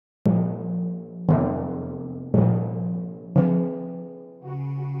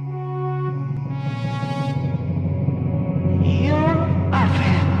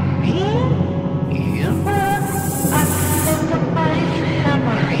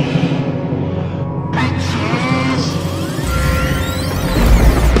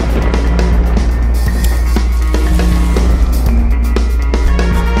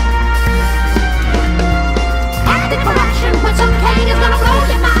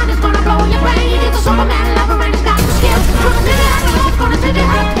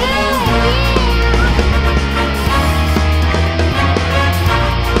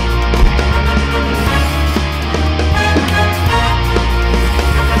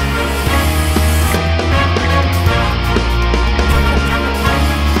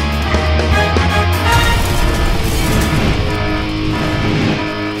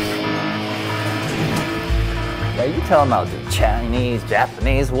Tell him I'll do Chinese,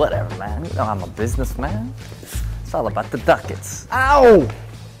 Japanese, whatever, man. You know I'm a businessman. It's all about the ducats. Ow!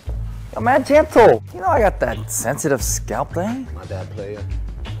 I'm mad gentle. You know I got that sensitive scalp thing. My bad, player.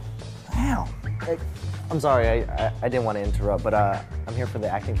 Damn. Hey, I'm sorry, I didn't want to interrupt, but I'm here for the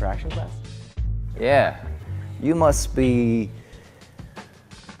acting for action class. Yeah. You must be...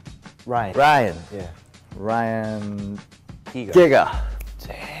 Ryan. Ryan. Yeah. Ryan... Higa.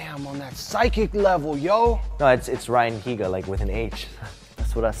 Damn, on that psychic level, yo. No, it's Ryan Higa, like with an H.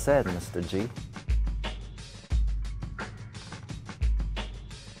 That's what I said, Mr. G.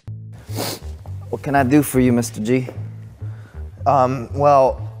 What can I do for you, Mr. G?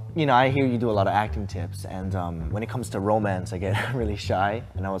 Well, you know, I hear you do a lot of acting tips, and when it comes to romance, I get really shy,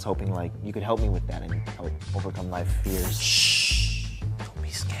 and I was hoping like you could help me with that and help overcome my fears. Shh, don't be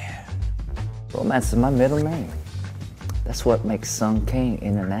scared. Romance is my middle name. That's what makes Sung Kang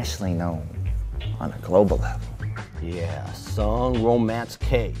internationally known on a global level. Yeah, Sung Romance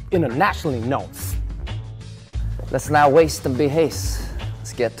K, internationally known. Let's not waste and be haste.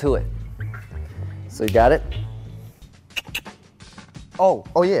 Let's get to it. So you got it? Oh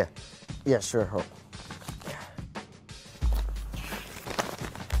yeah. Yeah, sure. Oh.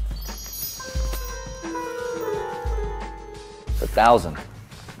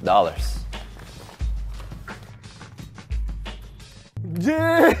 $1,000.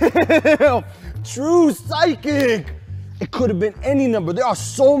 Damn! True psychic! It could have been any number. There are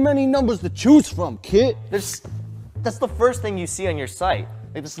so many numbers to choose from, kid. That's the first thing you see on your site.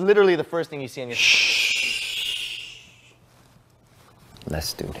 Like, that's literally the first thing you see on your site.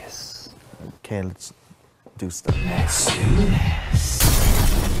 Let's do this. Okay, let's do stuff. Let's do this.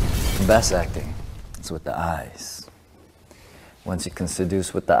 The best acting is with the eyes. Once you can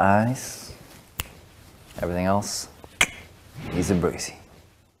seduce with the eyes, everything else, easy breezy.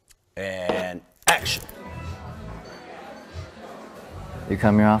 And action. You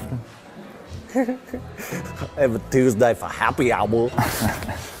come here often? Every Tuesday for happy hour.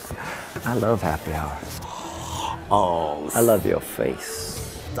 I love happy hour. Oh, I love your face.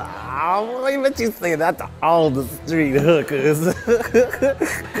 stop. Why let you say that to all the street hookers?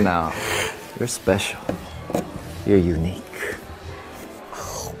 No, you're special. You're unique.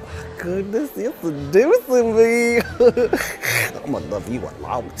 Oh my goodness, you're seducing me. I'm gonna love you a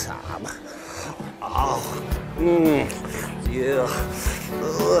long time. Oh, yeah.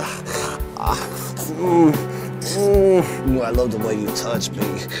 I love the way you touch me.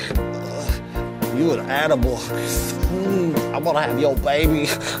 You an animal. I wanna have your baby.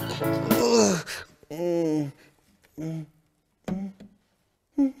 I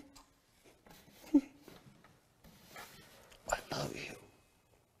love you.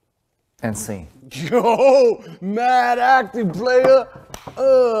 And scene. Yo, mad acting, player.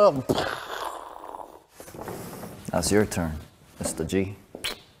 Now it's your turn, Mr. G.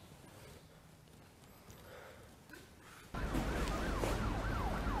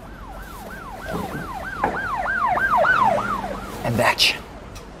 And action.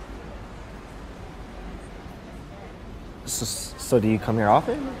 So do you come here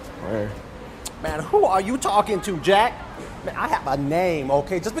often? Or? Man, who are you talking to, Jack? Man, I have a name,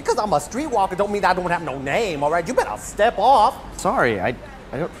 okay? Just because I'm a streetwalker don't mean I don't have no name, all right? You better step off. Sorry, I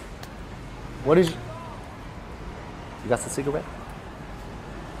don't. What is? You got some cigarette?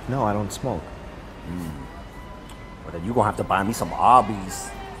 No, I don't smoke. Well, then you gonna have to buy me some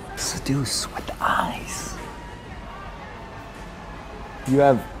Arby's. Seduce with the eyes. You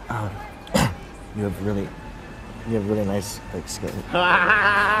have really nice like skin. I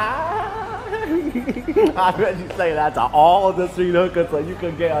bet you say that to all the street hookers so you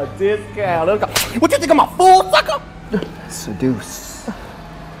can get a discount. What you think I'm a fool, sucker? Seduce.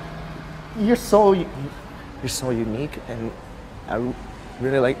 You're so unique, and I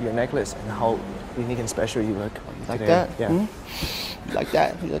really like your necklace and how unique and special you look. Like today. that? Yeah. You like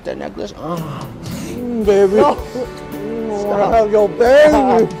that? You like that necklace? Baby. No. I wanna have your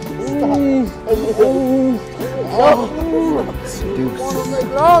baby. Seduce. Make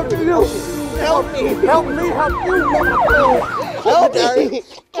love to you. Help me, help me, help you. Help me.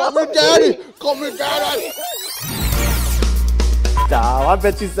 Call me daddy. Call me daddy. Stop, I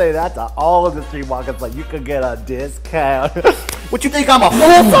bet you say that to all of the streetwalkers so you could get a discount. What you think I'm a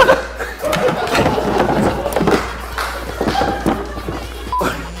fool, sucker?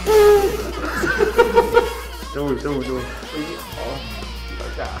 Do.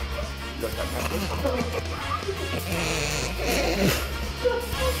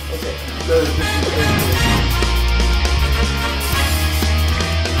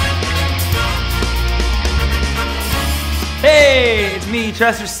 Hey, it's me,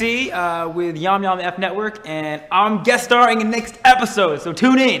 Chester C with Yum Yum F Network, and I'm guest starring in the next episode, so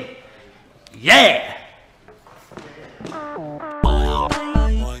tune in. Yeah!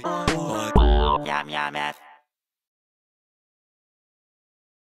 Yum Yum F.